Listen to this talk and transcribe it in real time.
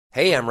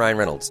Hey, I'm Ryan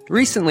Reynolds.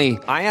 Recently,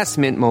 I asked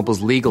Mint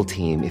Mobile's legal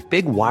team if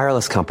big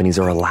wireless companies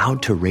are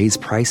allowed to raise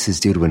prices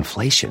due to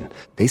inflation.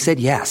 They said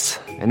yes.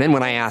 And then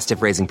when I asked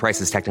if raising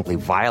prices technically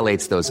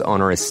violates those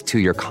onerous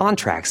two-year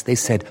contracts, they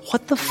said,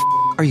 "What the f***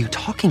 are you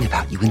talking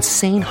about, you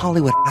insane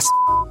Hollywood ass?"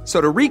 So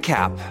to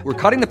recap, we're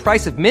cutting the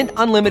price of Mint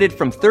Unlimited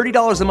from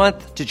 $30 a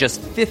month to just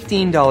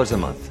 $15 a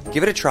month.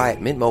 Give it a try at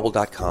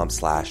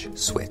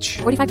mintmobile.com/switch.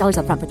 $45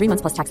 up front for 3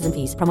 months plus taxes and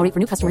fees. Promo rate for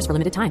new customers for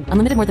limited time.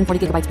 Unlimited more than 40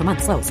 gigabytes per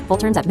month. Slows full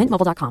terms at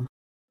mintmobile.com.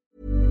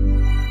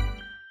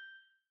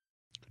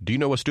 Do you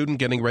know a student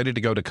getting ready to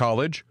go to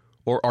college?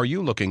 Or are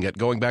you looking at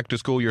going back to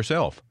school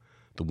yourself?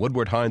 The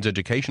Woodward Hines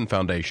Education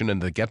Foundation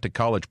and the Get to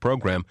College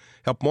program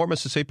help more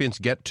Mississippians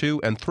get to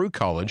and through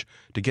college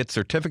to get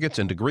certificates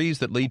and degrees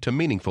that lead to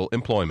meaningful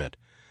employment.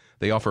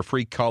 They offer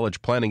free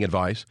college planning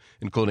advice,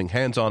 including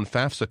hands-on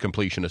FAFSA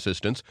completion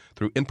assistance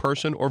through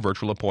in-person or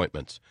virtual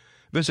appointments.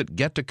 Visit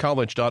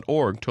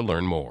gettocollege.org to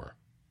learn more.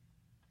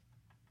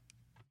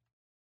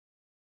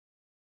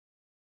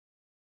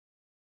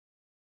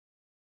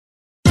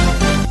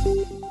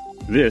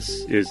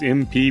 This is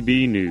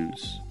MPB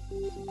News.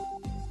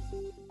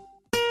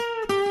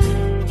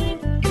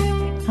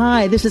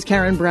 Hi, this is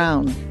Karen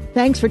Brown.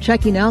 Thanks for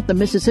checking out the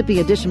Mississippi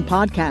Edition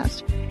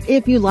podcast.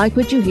 If you like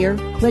what you hear,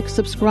 click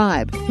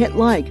subscribe, hit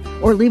like,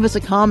 or leave us a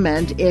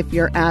comment if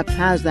your app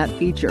has that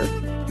feature.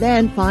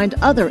 Then find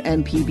other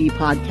MPB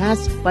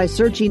podcasts by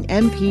searching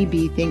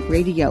MPB Think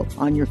Radio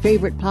on your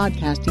favorite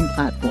podcasting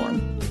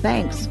platform.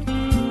 Thanks.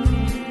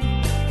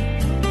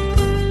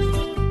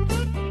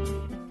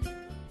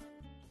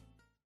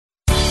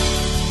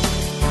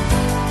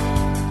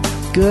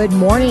 Good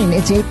morning.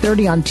 It's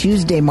 8:30 on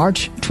Tuesday,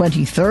 March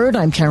 23rd.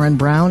 I'm Karen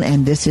Brown,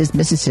 and this is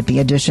Mississippi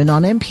Edition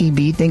on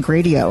MPB Think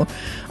Radio.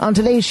 On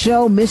today's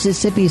show,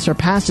 Mississippi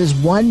surpasses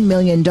 1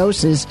 million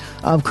doses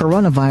of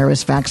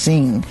coronavirus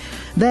vaccine.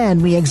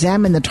 Then we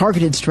examine the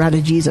targeted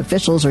strategies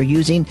officials are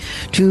using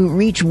to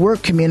reach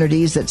work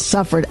communities that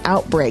suffered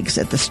outbreaks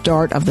at the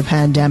start of the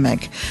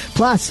pandemic.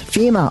 Plus,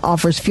 FEMA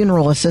offers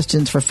funeral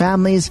assistance for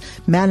families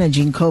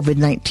managing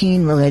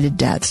COVID-19 related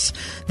deaths.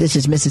 This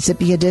is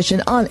Mississippi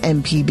Edition on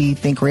MPB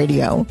Think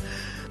Radio.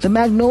 The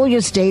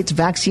Magnolia State's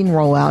vaccine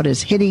rollout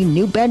is hitting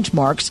new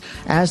benchmarks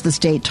as the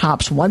state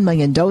tops 1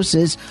 million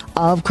doses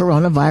of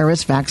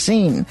coronavirus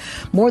vaccine.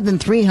 More than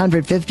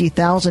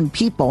 350,000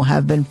 people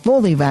have been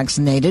fully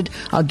vaccinated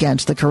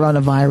against the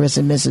coronavirus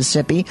in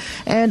Mississippi,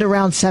 and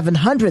around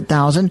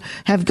 700,000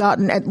 have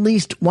gotten at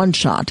least one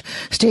shot.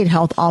 State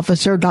Health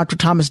Officer Dr.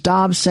 Thomas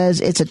Dobbs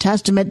says it's a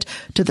testament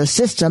to the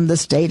system the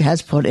state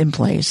has put in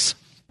place.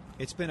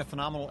 It's been a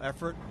phenomenal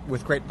effort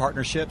with great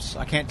partnerships.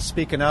 I can't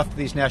speak enough to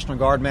these National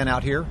Guard men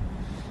out here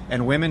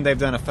and women. They've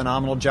done a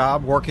phenomenal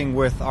job working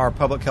with our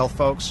public health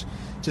folks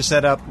to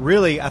set up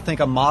really, I think,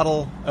 a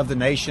model of the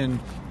nation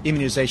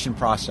immunization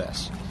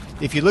process.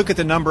 If you look at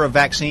the number of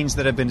vaccines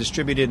that have been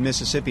distributed in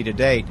Mississippi to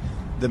date,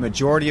 the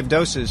majority of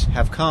doses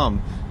have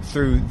come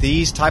through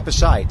these type of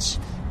sites,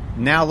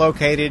 now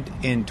located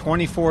in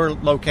 24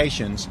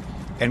 locations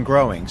and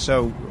growing.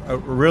 So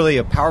really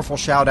a powerful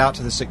shout out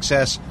to the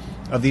success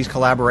of these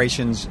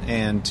collaborations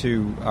and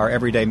to our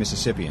everyday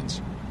Mississippians.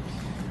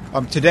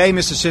 Today,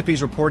 Mississippi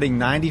is reporting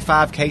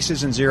 95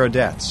 cases and 0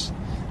 deaths.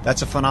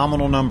 That's a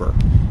phenomenal number.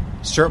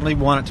 Certainly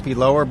want it to be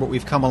lower, but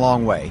we've come a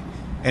long way.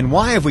 And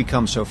why have we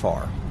come so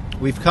far?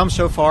 We've come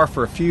so far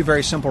for a few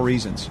very simple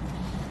reasons.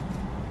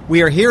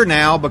 We are here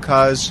now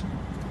because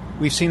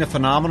we've seen a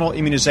phenomenal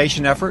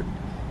immunization effort,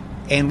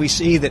 and we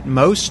see that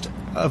most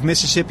of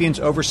Mississippians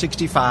over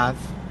 65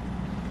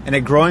 and a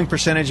growing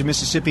percentage of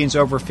Mississippians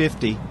over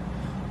 50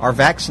 are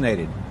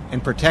vaccinated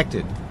and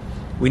protected.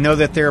 We know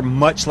that they're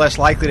much less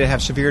likely to have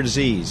severe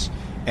disease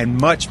and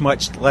much,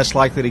 much less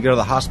likely to go to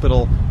the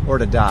hospital or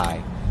to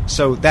die.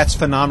 So that's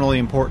phenomenally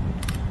important.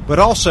 But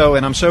also,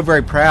 and I'm so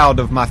very proud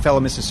of my fellow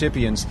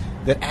Mississippians,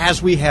 that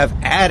as we have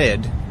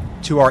added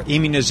to our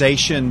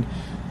immunization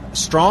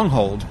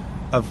stronghold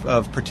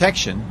of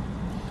protection,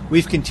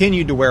 we've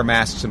continued to wear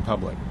masks in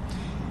public.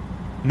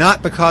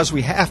 Not because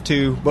we have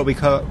to, but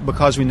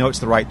because we know it's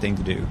the right thing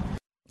to do.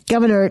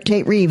 Governor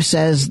Tate Reeves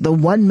says the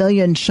 1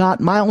 million shot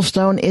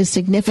milestone is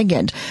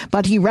significant,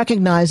 but he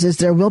recognizes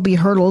there will be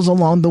hurdles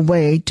along the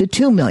way to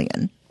 2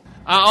 million.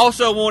 I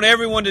also want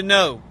everyone to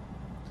know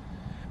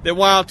that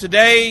while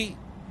today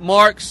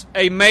marks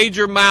a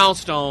major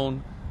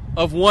milestone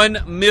of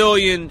 1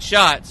 million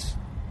shots,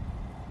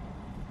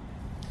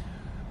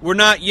 we're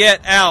not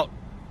yet out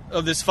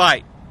of this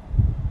fight.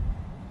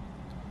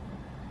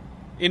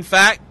 In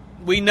fact,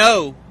 we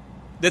know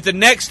that the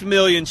next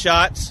million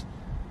shots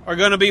are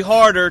going to be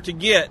harder to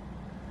get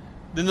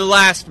than the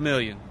last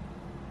million.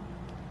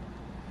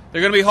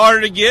 They're going to be harder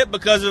to get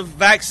because of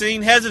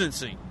vaccine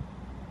hesitancy.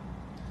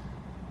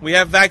 We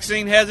have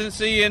vaccine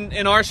hesitancy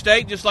in our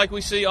state just like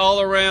we see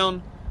all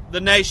around the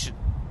nation.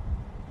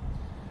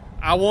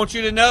 I want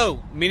you to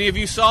know, many of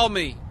you saw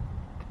me.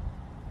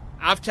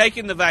 I've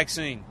taken the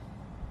vaccine.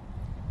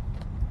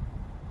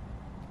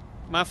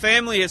 My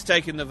family has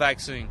taken the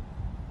vaccine.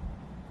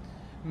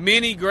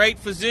 Many great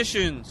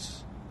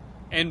physicians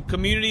and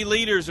community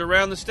leaders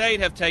around the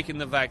state have taken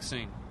the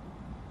vaccine.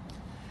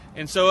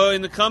 And so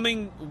in the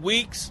coming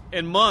weeks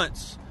and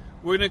months,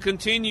 we're going to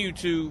continue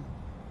to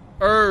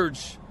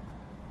urge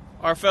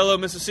our fellow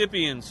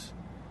Mississippians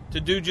to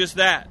do just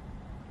that,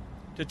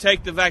 to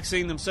take the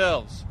vaccine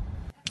themselves.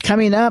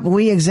 Coming up,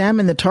 we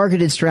examine the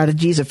targeted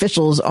strategies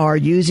officials are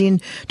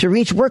using to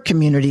reach work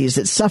communities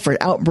that suffered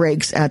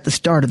outbreaks at the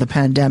start of the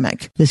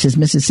pandemic. This is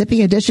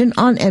Mississippi Edition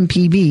on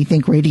MPB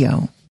Think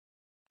Radio.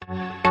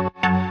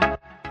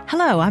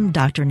 Hello, I'm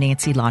Dr.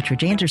 Nancy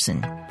Lottridge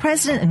Anderson,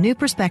 president of New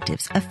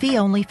Perspectives, a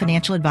fee-only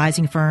financial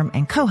advising firm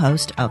and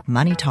co-host of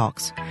Money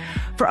Talks.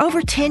 For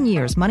over 10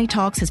 years, Money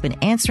Talks has been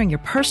answering your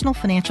personal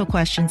financial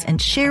questions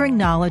and sharing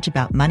knowledge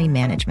about money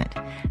management.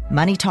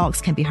 Money Talks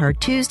can be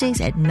heard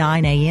Tuesdays at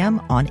 9 a.m.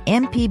 on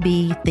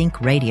MPB Think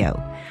Radio.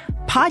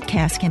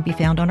 Podcasts can be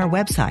found on our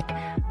website,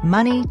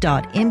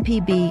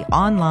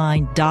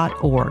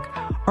 money.mpbonline.org,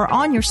 or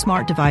on your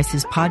smart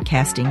device's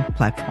podcasting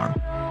platform.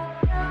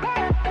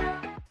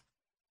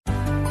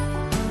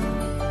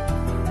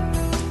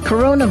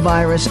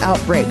 Coronavirus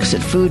outbreaks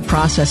at food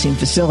processing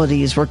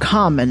facilities were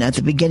common at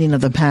the beginning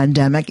of the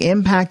pandemic,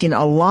 impacting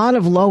a lot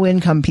of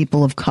low-income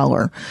people of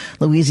color.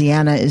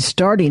 Louisiana is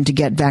starting to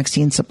get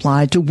vaccine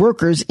supply to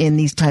workers in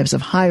these types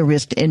of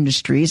high-risk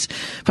industries.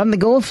 From the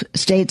Gulf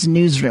States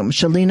newsroom,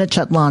 Shalina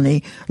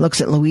Chatlani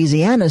looks at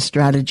Louisiana's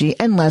strategy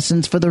and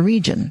lessons for the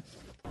region.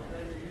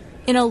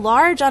 In a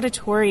large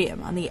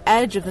auditorium on the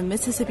edge of the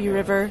Mississippi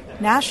River,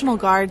 National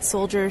Guard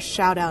soldiers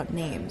shout out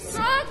names.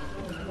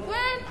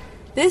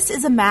 This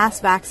is a mass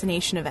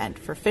vaccination event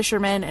for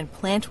fishermen and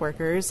plant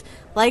workers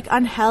like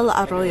Angel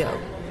Arroyo.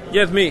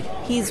 Yes, me.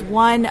 He's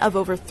one of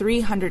over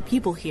 300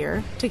 people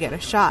here to get a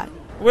shot.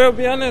 Well, to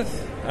be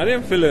honest, I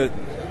didn't feel it.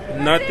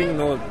 Nothing,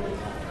 no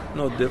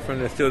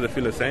different. I still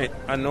feel the same.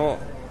 I know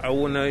I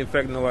wouldn't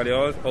infect nobody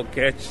else or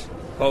catch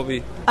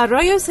COVID.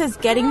 Arroyo says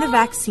getting the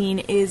vaccine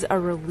is a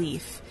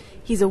relief.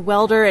 He's a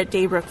welder at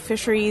Daybrook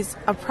Fisheries,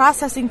 a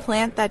processing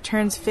plant that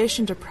turns fish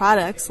into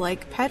products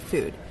like pet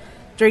food.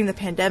 During the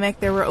pandemic,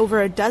 there were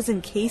over a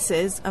dozen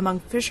cases among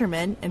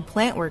fishermen and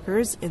plant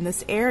workers in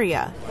this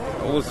area.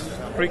 I was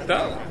freaked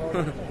out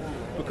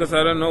because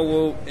I don't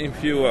know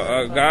if you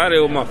got it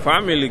or my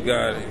family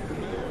got it.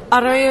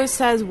 Arroyo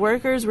says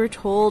workers were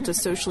told to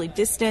socially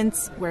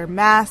distance, wear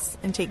masks,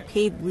 and take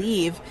paid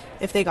leave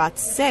if they got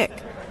sick.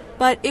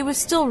 But it was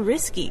still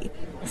risky.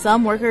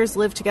 Some workers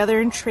live together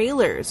in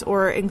trailers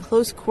or in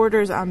close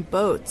quarters on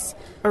boats.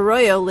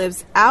 Arroyo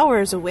lives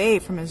hours away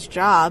from his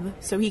job,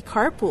 so he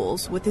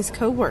carpools with his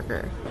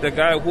coworker. The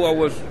guy who I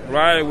was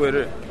riding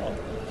with,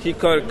 he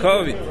caught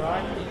COVID,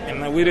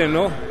 and we didn't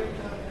know.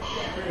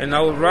 And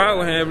I was riding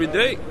with him every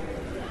day.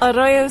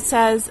 Arroyo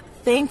says,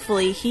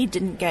 thankfully, he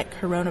didn't get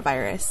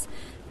coronavirus.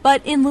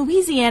 But in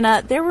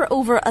Louisiana, there were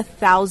over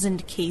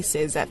 1,000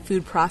 cases at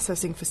food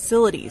processing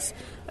facilities.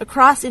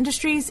 Across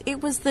industries,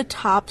 it was the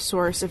top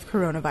source of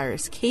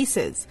coronavirus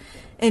cases.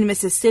 In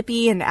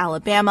Mississippi and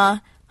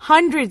Alabama,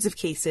 hundreds of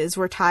cases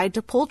were tied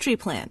to poultry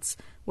plants,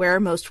 where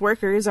most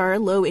workers are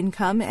low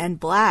income and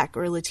Black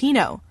or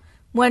Latino.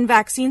 When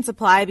vaccine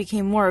supply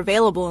became more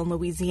available in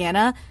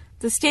Louisiana,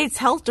 the state's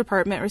health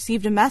department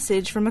received a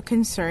message from a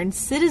concerned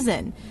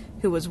citizen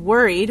who was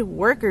worried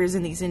workers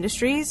in these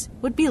industries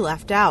would be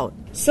left out.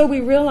 So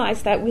we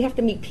realized that we have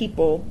to meet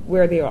people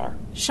where they are.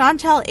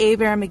 Chantel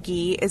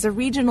Hebert-McGee is a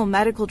regional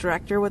medical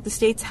director with the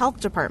state's health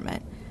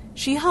department.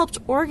 She helped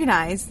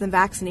organize the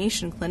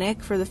vaccination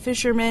clinic for the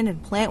fishermen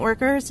and plant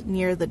workers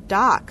near the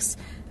docks,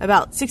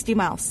 about 60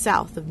 miles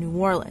south of New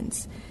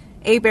Orleans.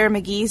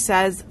 Hebert-McGee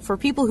says for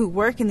people who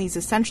work in these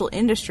essential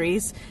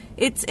industries,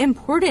 it's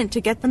important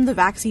to get them the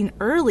vaccine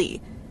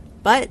early.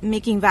 But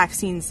making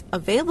vaccines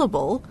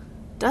available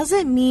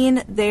doesn't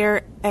mean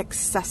they're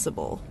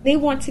accessible. They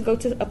want to go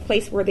to a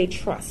place where they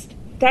trust.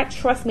 That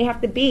trust may have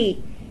to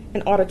be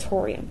an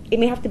auditorium. It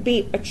may have to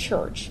be a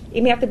church.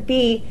 It may have to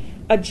be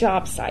a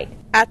job site.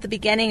 At the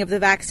beginning of the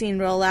vaccine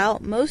rollout,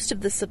 most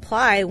of the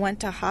supply went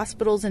to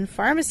hospitals and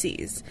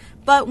pharmacies.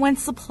 But when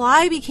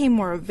supply became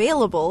more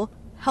available,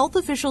 health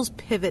officials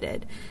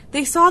pivoted.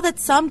 They saw that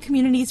some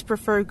communities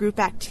prefer group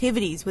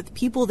activities with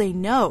people they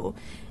know,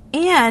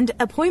 and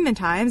appointment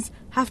times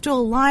have to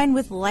align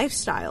with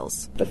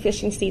lifestyles. The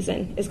fishing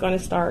season is going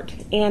to start,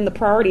 and the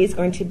priority is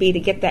going to be to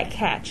get that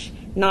catch,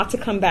 not to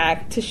come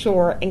back to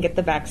shore and get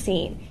the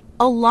vaccine.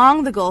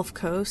 Along the Gulf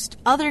Coast,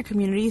 other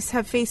communities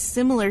have faced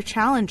similar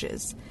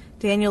challenges.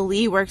 Daniel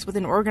Lee works with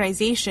an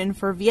organization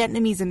for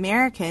Vietnamese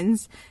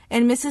Americans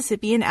in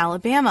Mississippi and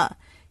Alabama.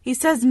 He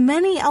says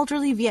many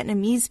elderly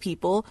Vietnamese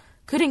people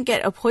couldn't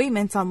get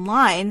appointments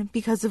online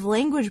because of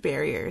language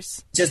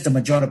barriers. Just the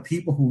majority of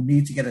people who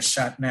need to get a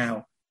shot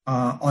now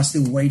are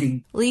still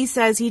waiting. Lee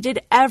says he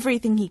did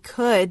everything he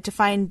could to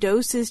find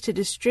doses to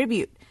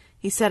distribute.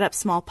 He set up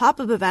small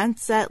pop-up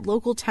events at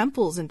local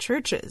temples and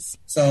churches.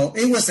 So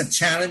it was a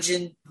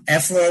challenging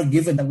effort,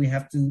 given that we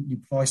have to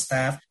deploy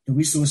staff, the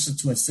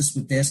resources to assist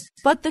with this.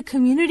 But the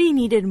community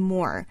needed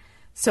more.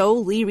 So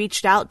Lee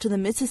reached out to the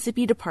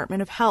Mississippi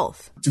Department of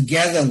Health.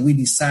 Together, we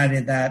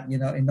decided that,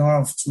 in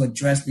order to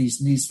address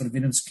these needs for the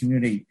Vietnamese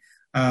community,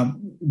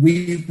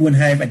 we would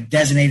have a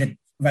designated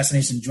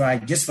vaccination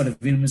drive just for the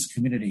Vietnamese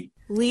community.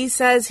 Lee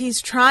says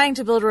he's trying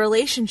to build a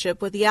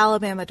relationship with the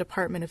Alabama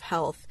Department of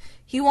Health.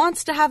 He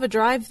wants to have a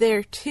drive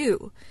there,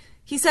 too.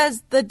 He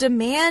says the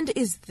demand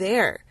is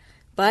there,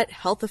 but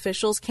health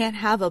officials can't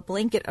have a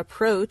blanket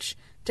approach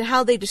to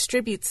how they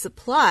distribute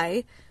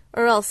supply,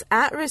 or else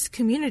at-risk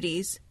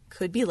communities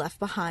could be left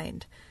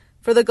behind.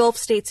 For the Gulf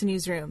States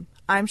Newsroom,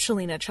 I'm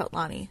Shalina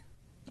Chotlani.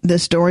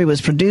 This story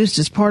was produced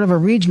as part of a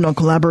regional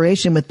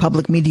collaboration with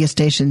public media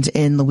stations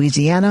in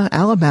Louisiana,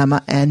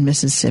 Alabama, and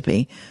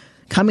Mississippi.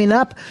 Coming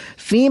up,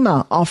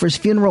 FEMA offers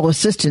funeral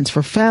assistance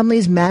for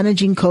families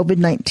managing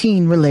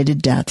COVID-19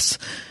 related deaths.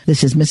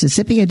 This is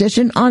Mississippi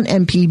Edition on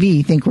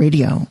MPB Think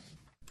Radio.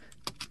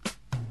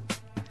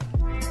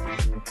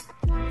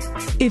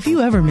 If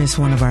you ever miss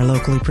one of our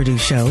locally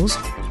produced shows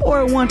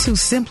or want to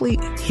simply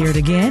hear it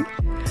again,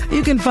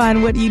 you can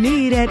find what you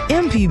need at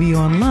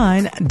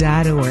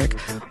mpbonline.org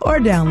or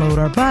download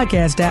our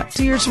podcast app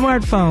to your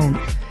smartphone.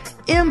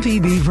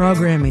 MPB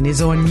programming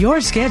is on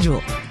your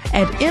schedule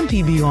at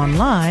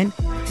mpbonline.org.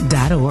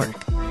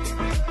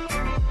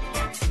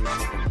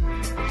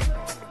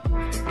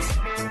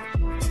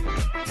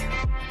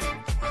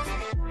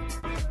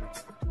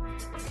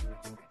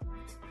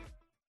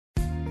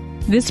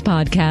 This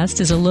podcast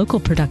is a local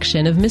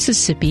production of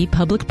Mississippi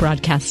Public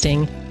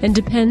Broadcasting and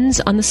depends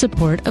on the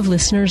support of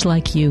listeners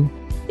like you.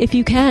 If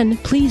you can,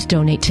 please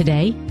donate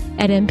today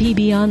at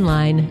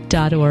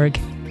mpbonline.org.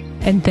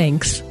 And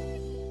thanks.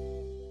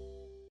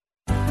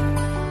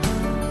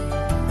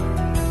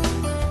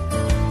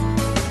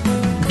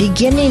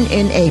 Beginning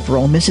in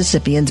April,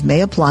 Mississippians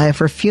may apply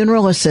for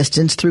funeral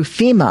assistance through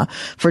FEMA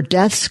for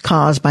deaths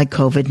caused by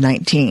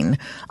COVID-19.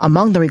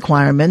 Among the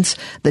requirements,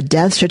 the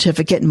death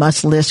certificate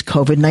must list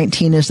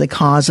COVID-19 as the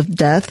cause of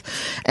death,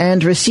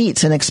 and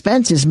receipts and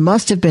expenses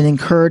must have been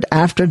incurred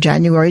after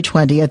January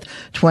 20th,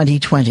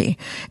 2020.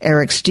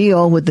 Eric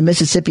Steele with the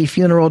Mississippi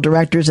Funeral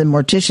Directors and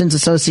Morticians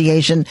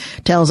Association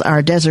tells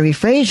our Desiree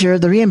Frazier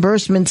the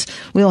reimbursements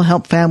will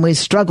help families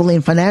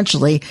struggling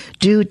financially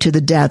due to the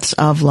deaths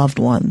of loved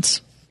ones.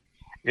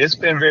 It's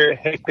been very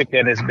hectic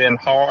and it's been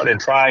hard and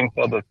trying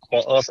for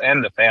us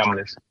and the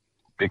families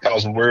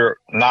because we're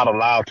not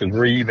allowed to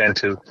grieve and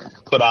to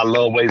put our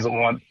loved ones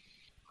on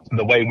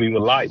the way we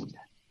would like.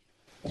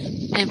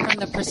 And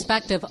from the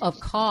perspective of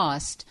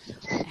cost,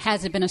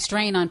 has it been a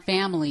strain on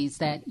families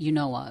that you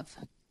know of?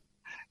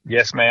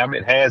 Yes, ma'am.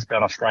 It has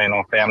been a strain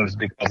on families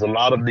because a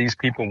lot of these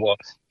people were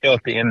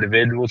healthy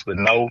individuals with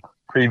no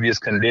previous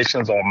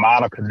conditions or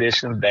minor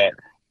conditions that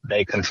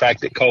they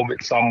contracted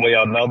COVID some way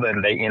or another,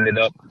 and they ended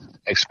up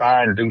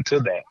expiring due to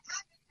that.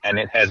 And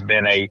it has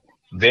been a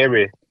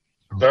very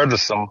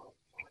burdensome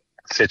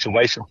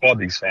situation for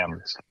these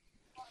families.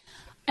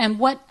 And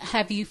what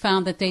have you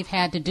found that they've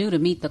had to do to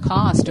meet the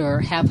cost,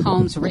 or have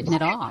homes written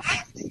it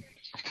off?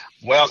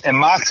 Well, in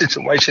my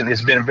situation,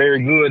 it's been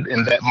very good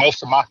in that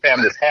most of my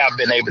families have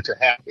been able to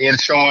have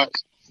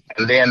insurance,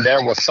 and then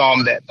there were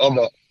some that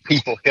other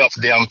people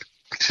helped them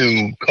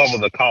to cover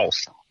the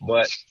cost.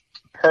 But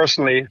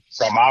personally,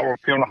 from our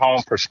funeral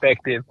home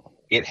perspective,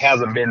 it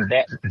hasn't been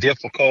that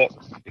difficult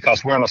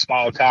because we're in a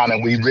small town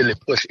and we really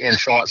push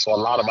insurance, so a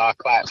lot of our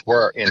clients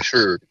were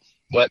insured.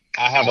 But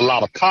I have a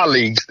lot of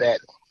colleagues that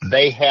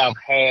they have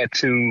had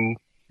to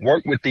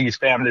work with these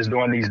families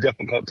during these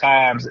difficult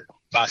times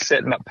by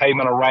setting up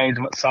payment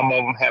arrangements. Some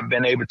of them have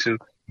been able to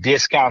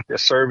discount their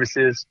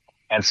services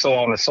and so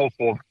on and so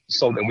forth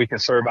so that we can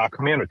serve our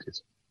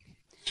communities.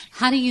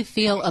 How do you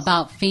feel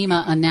about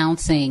FEMA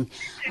announcing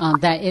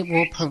that it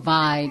will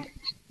provide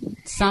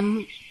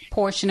some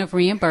portion of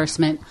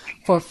reimbursement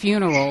for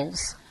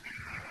funerals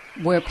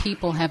where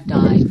people have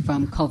died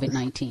from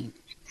COVID-19?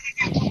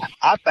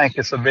 I think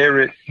it's a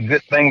very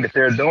good thing that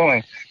they're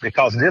doing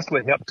because this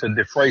would help to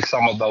defray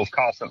some of those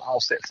costs and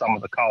offset some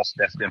of the costs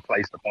that's been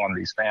placed upon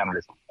these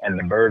families and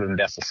the burden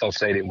that's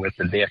associated with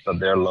the death of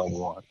their loved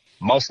one.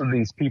 Most of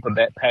these people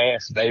that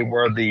passed, they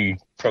were the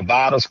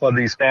providers for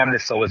these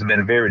families, so it's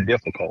been very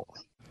difficult.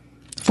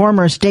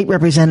 Former State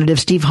Representative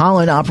Steve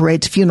Holland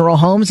operates funeral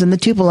homes in the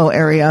Tupelo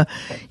area.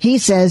 He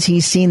says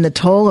he's seen the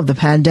toll of the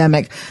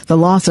pandemic, the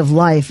loss of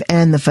life,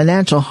 and the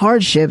financial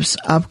hardships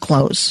up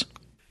close.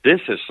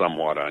 This is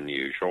somewhat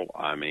unusual.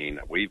 I mean,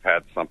 we've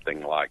had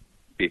something like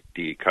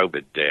 50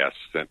 COVID deaths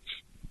since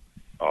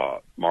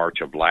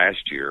March of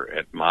last year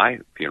at my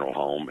funeral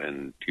home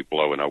in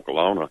Tupelo in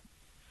Oklahoma.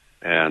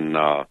 And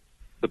the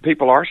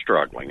people are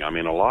struggling. I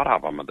mean, a lot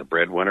of them, the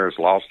breadwinners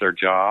lost their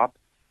job,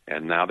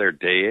 and now they're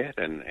dead.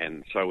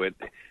 And so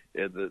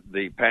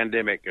the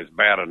pandemic is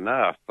bad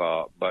enough,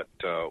 but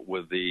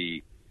with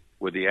the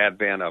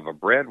advent of a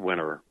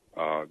breadwinner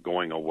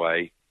going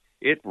away,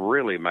 it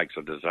really makes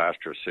a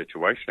disastrous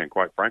situation. And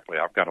quite frankly,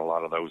 I've got a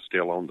lot of those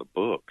still on the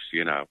books.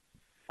 You know,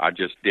 I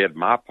just did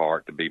my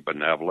part to be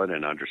benevolent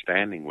and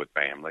understanding with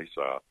families.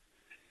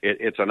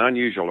 It's an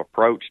unusual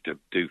approach to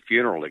do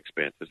funeral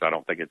expenses. I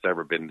don't think it's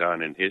ever been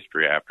done in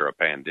history after a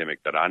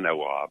pandemic that I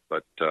know of.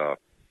 But the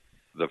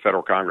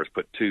federal Congress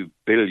put $2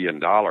 billion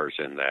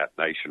in that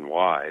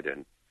nationwide,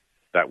 and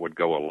that would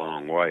go a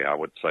long way. I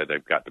would say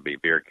they've got to be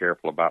very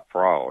careful about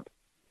fraud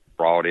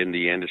in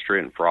the industry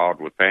and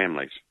fraud with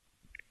families.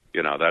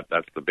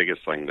 That's the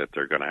biggest thing that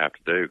they're going to have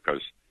to do,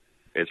 because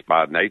it's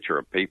by nature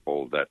of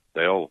people that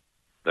they'll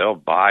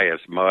buy as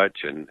much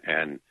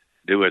and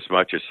do as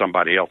much as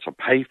somebody else will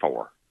pay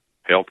for,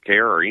 health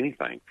care or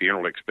anything,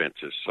 funeral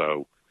expenses.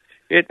 So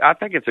I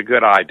think it's a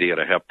good idea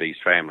to help these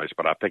families,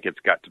 but I think it's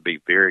got to be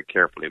very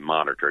carefully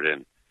monitored,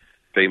 and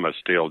FEMA's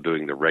still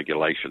doing the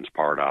regulations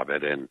part of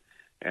it, and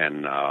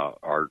I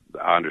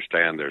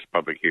understand there's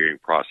public hearing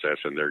process,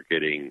 and they're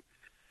getting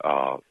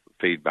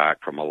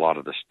feedback from a lot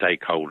of the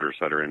stakeholders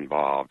that are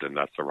involved, and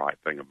that's the right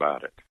thing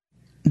about it.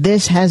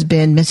 This has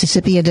been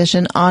Mississippi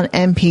Edition on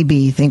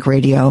MPB Think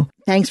Radio.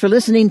 Thanks for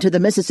listening to the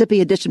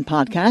Mississippi Edition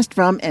podcast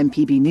from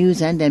MPB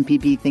News and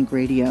MPB Think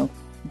Radio.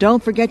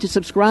 Don't forget to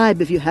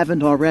subscribe if you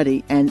haven't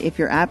already, and if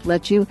your app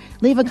lets you,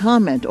 leave a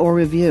comment or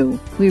review.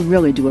 We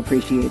really do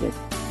appreciate it.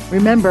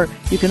 Remember,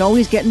 you can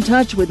always get in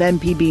touch with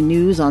MPB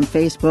News on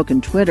Facebook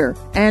and Twitter,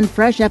 and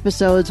fresh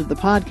episodes of the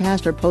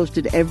podcast are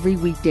posted every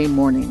weekday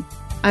morning.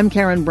 I'm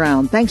Karen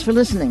Brown. Thanks for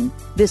listening.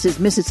 This is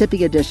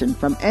Mississippi Edition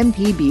from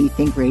MPB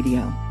Think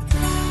Radio.